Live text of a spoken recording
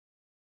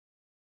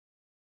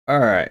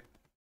Alright,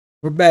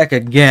 we're back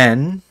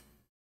again.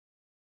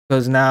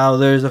 Because now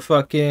there's a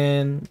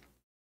fucking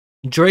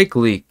Drake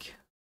leak.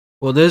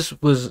 Well, this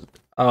was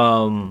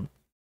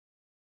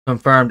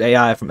confirmed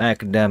AI from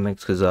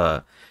academics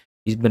because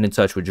he's been in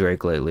touch with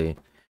Drake lately.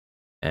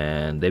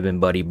 And they've been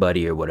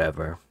buddy or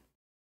whatever.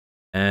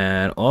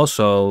 And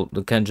also,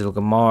 the Kendrick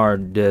Lamar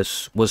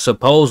diss was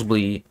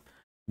supposedly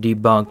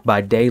debunked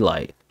by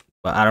Daylight.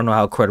 But I don't know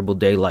how credible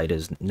Daylight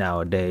is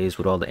nowadays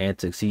with all the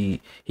antics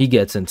he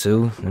gets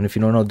into. And if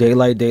you don't know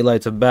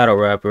Daylight's a battle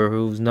rapper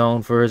who's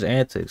known for his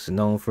antics and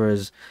known for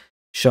his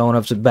showing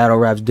up to battle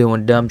raps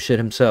doing dumb shit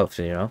himself,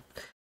 you know?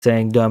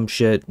 Saying dumb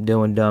shit,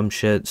 doing dumb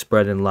shit,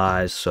 spreading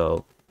lies.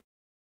 So,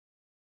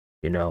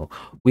 you know,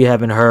 we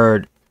haven't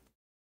heard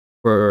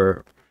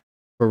for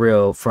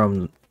real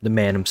from the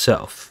man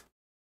himself.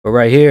 But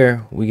right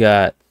here, we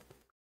got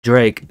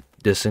Drake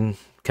dissing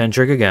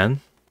Kendrick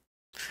again.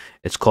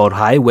 It's called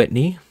Hi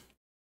Whitney.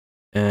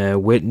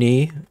 And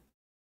Whitney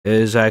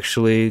is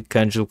actually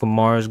Kendrick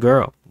Lamar's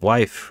girl,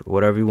 wife,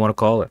 whatever you want to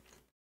call it.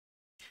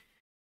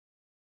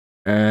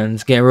 And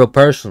it's getting real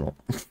personal.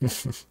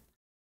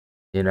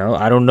 You know,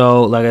 I don't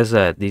know, like I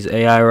said, these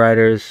AI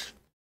writers,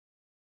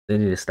 they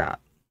need to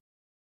stop.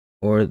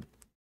 Or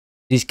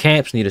these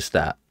camps need to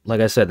stop.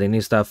 Like I said, they need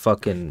to stop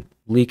fucking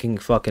leaking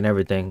fucking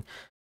everything. I'm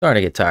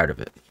starting to get tired of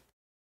it.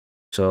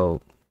 So,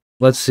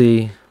 let's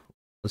see.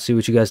 Let's see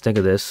what you guys think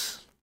of this.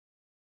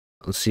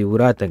 Let's see what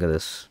I think of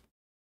this.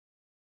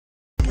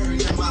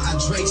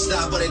 Drake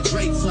style, but a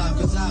Drake flop,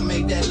 cause I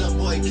make that little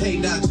boy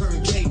K-Dot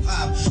turn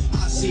K-pop.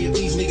 I see if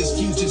these niggas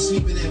future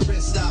sleeping at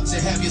rest stops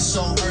and have your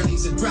soul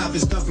earnings and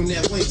profits come from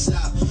that wing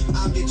stop.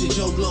 I'll get your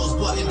Joe Blows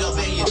buttoned up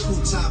and your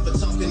crew top, but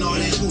talking all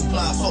that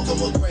hoopla, fuck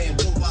em with Gray and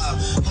Blue Bob.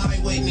 Hi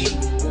Whitney,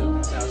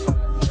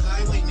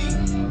 hi Whitney,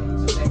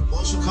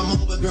 won't you come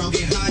over girl,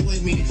 get high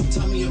with me.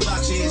 Tell me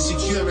about your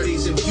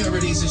insecurities,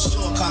 impurities and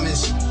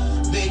shortcomings.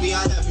 Baby,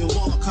 I have you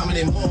more coming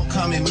and more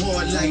coming,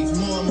 more life,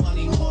 more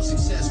money, more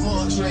success,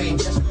 more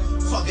dreams.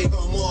 Fuck it,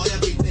 girl, more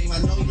everything. I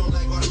know you don't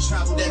like all the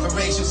travel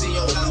decorations in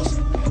your house.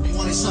 You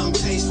wanted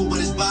something tasteful, but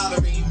it's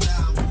bothering you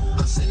now.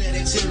 I send that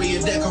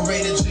interior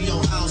decorated to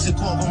your house,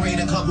 incorporate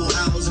a couple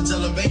hours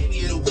until a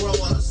baby it'll grow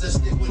on us. Let's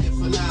stick with it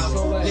for now.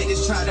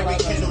 Niggas try to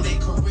rekindle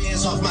their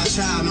careers off my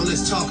child. Now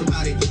let's talk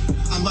about it.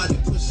 I'm about to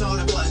push all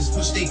the buttons,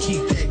 push they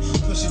keep that.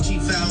 Push a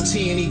G found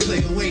T and he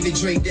clear away to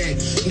Drake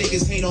that.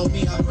 Niggas hate on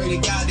me, I pray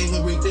to God they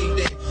will rethink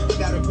that. I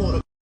got a point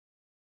of.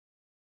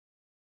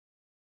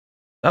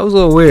 That was a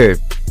little weird.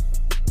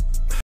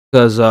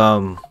 Because,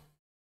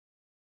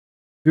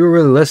 if you were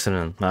really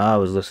listening, I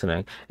was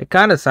listening, it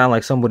kind of sounded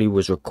like somebody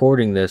was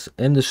recording this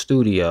in the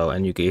studio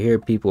and you could hear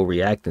people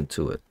reacting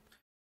to it.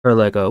 Or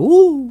like a,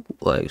 woo,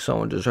 like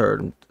someone just heard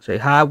him say,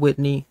 hi,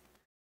 Whitney.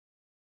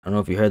 I don't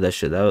know if you heard that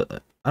shit.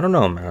 I don't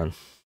know, man.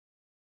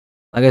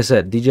 Like I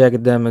said, DJ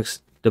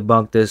Academics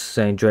debunked this,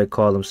 saying Drake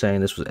called him,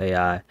 saying this was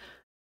AI.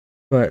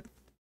 But,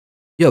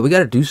 yo, we got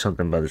to do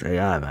something about this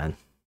AI, man.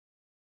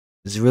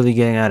 It's really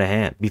getting out of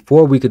hand.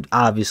 Before, we could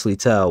obviously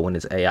tell when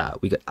it's AI.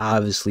 We could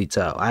obviously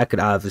tell. I could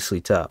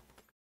obviously tell.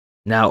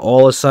 Now,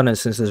 all of a sudden,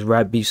 since this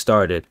rap beef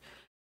started,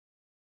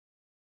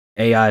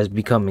 AI is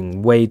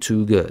becoming way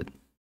too good.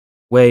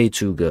 Way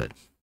too good.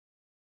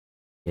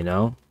 You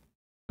know?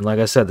 And like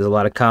I said, there's a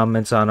lot of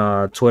comments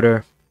on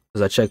Twitter,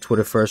 because I check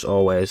Twitter first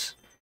always.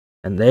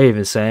 And they're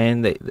even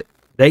saying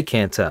they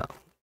can't tell.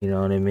 You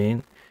know what I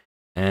mean?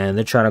 And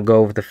they're trying to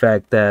go with the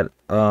fact that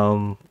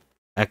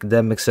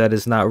academics said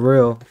it's not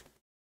real.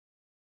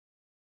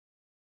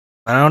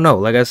 I don't know.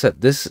 Like I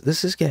said, this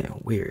is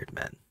getting weird,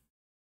 man.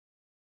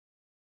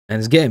 And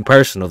it's getting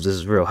personal if this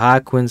is real. Hi,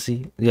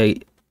 Quincy. Yeah,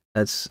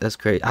 that's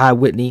crazy. Hi,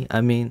 Whitney.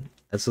 I mean,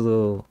 that's a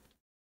little...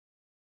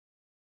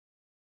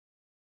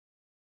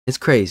 It's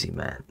crazy,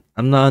 man.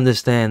 I'm not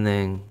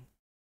understanding.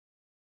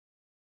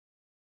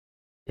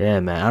 Yeah,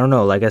 man. I don't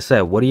know. Like I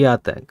said, what do y'all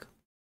think?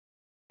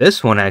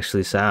 This one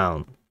actually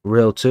sound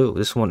real, too.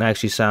 This one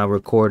actually sound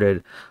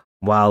recorded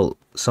while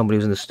somebody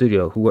was in the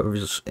studio,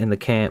 whoever's in the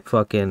camp,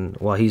 fucking,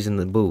 while he's in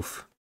the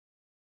booth.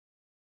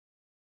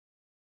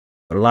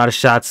 But a lot of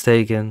shots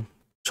taken,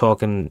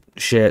 talking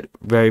shit,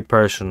 very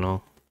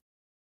personal.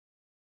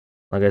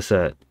 Like I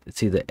said,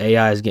 it's either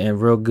AI is getting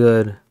real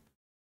good,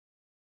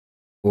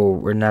 or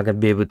we're not going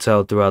to be able to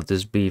tell throughout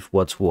this beef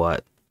what's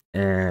what.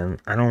 And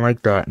I don't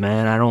like that,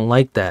 man. I don't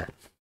like that.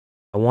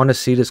 I want to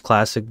see this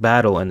classic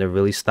battle, and they're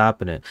really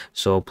stopping it.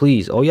 So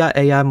please, all y'all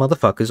AI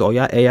motherfuckers, all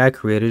y'all AI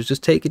creators,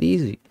 just take it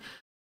easy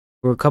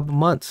for a couple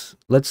months.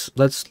 Let's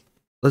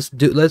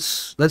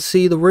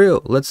see the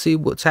real. Let's see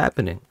what's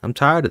happening. I'm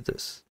tired of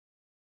this.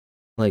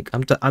 Like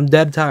I'm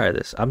dead tired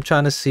of this. I'm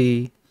trying to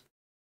see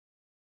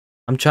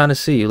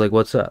like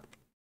what's up.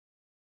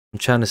 I'm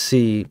trying to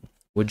see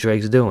what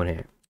Drake's doing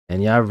here,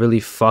 and y'all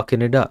really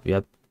fucking it up.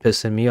 Y'all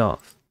pissing me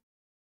off.